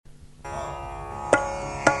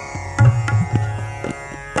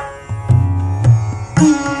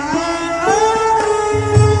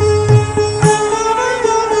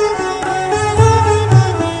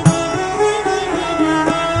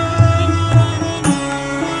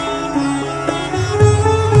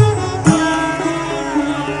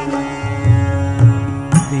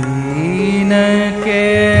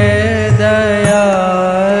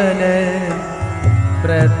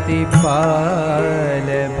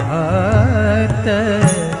भक्त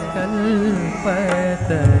कल्पतरुदीन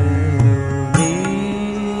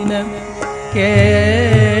के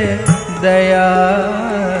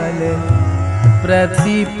दयाल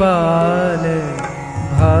प्रतिपाल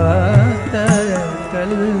भक्त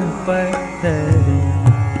कल्पतरु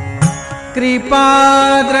कृपा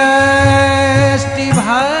दृष्टि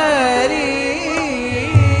भरी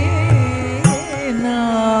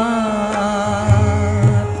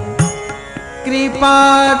कृपा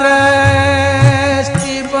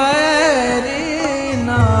दृष्टि भरी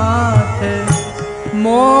नाथ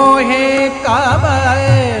मोहे कब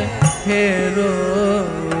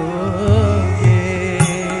फेरोगे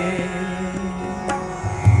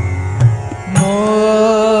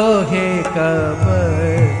मोहे कब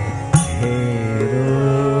फेरोगे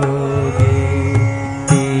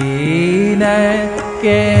दीन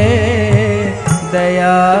के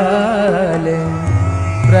दयाल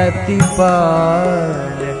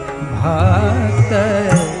प्रतिपाल भक्त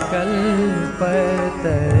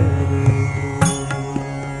कल्पतरु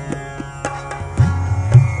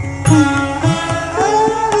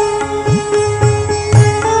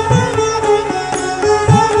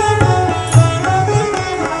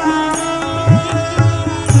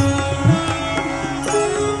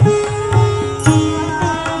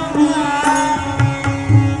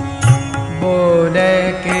बोले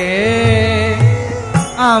के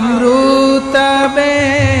अमृत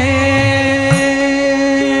में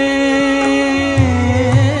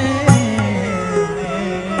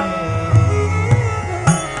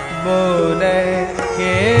बोले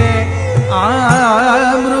के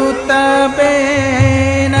अमृत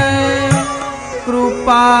बेन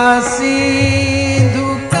कृपा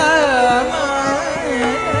सिंधु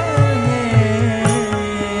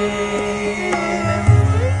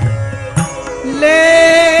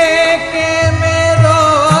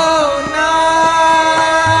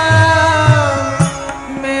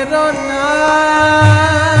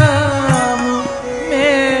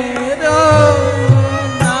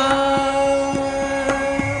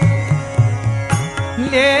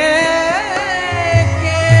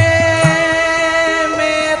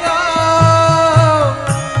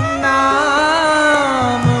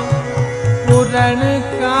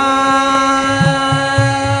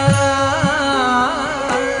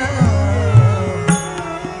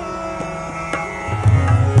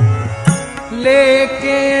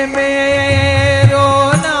लेके मेरो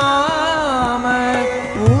नाम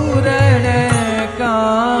पूर्ण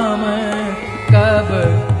काम कब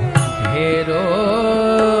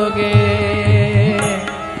फेरोगे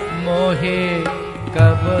मोहे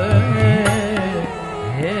कब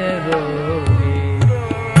फेरोगे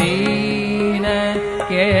दीन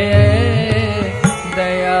के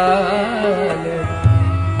दयाल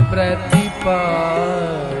प्रतिपाल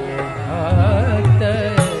भक्त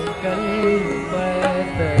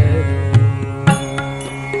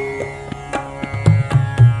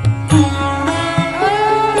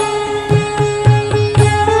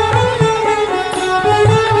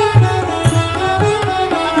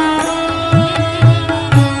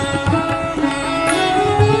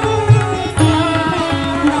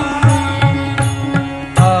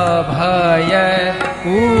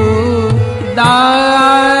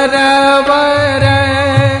दारवर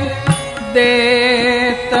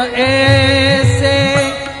देत ऐसे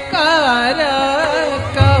कर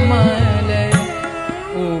कमल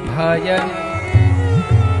उभय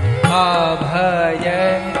अभय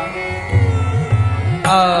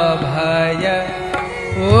अभय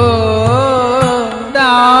ओ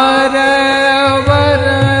दारवर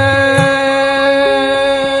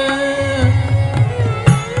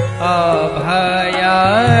अभय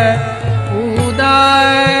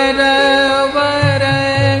उदारवर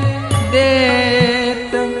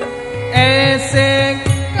देत ऐसे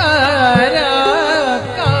कर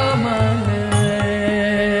कमल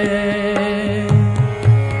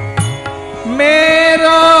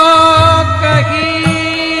मेरो कही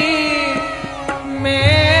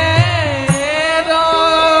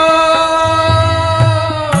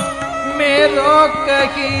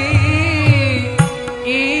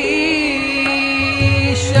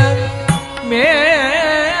ईश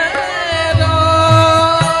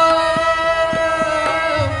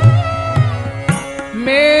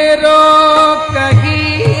मेरो कही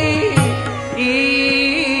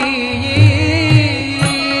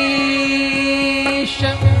ईश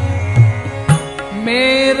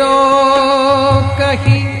मेरो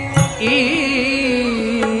कही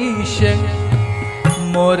ईश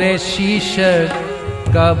मोरे शीश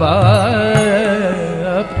कब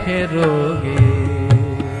फेरोगे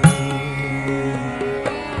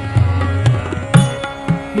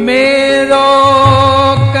मेरो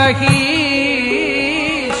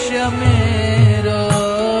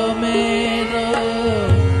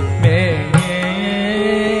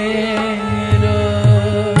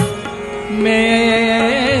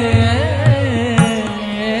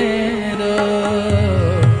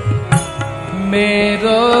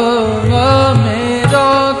मेरो मेरो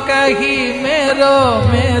कही मेरो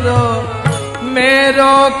मेरो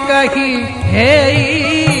मेरो कही हे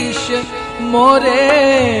ईश मोरे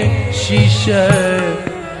शीश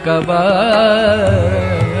कबा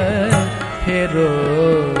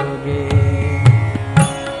फेरोगे।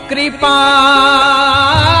 कृपा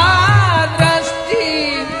दृष्टि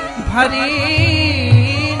भरी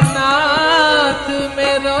नाथ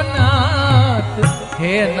मेरो नाथ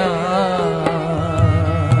हे नाथ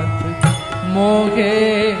मोहे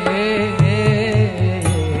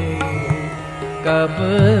कब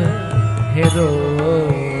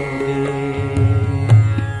हेरोगे।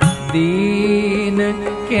 दीन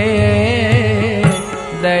के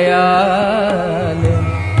दयाल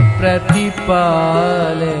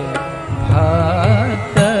प्रतिपाल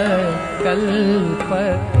भात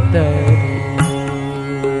कल्पतरु।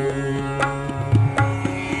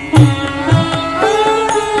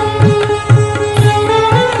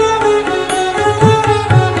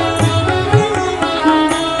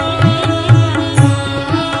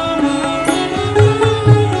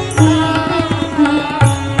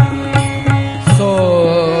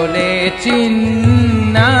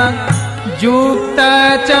 युक्त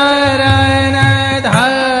चरण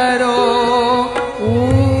धरो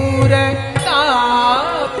उर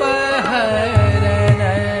तापहरण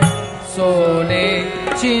सोने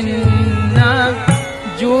चिन्ह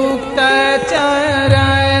युक्त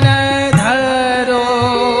चरण धरो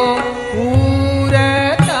उर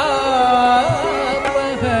तापहरण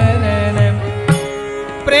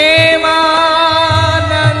प्रेमानंद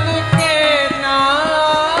के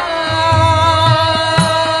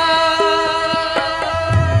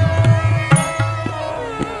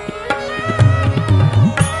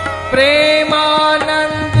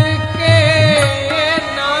प्रेमानंद के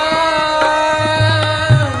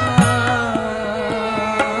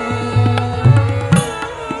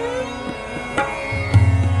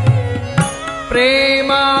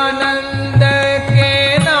प्रेमानंद के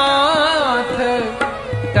नाथ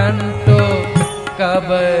तंतो कब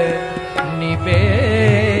निबेरोगे।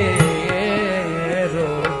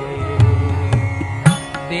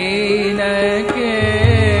 दीन के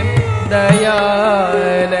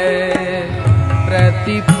दयाल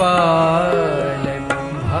प्रतिपाल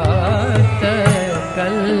भात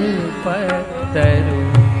कल्पतरु।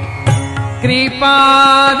 कृपा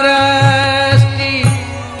दृष्टि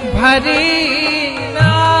भरी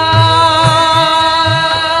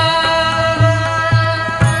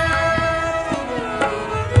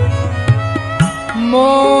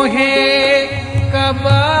मोहे कब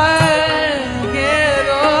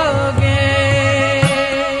घेरोगे।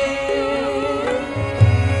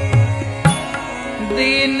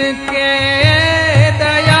 दिन के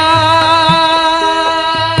दया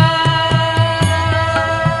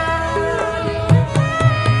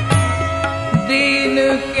दिन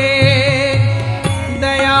के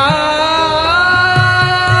दया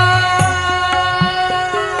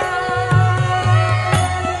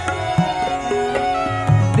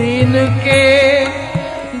दिन के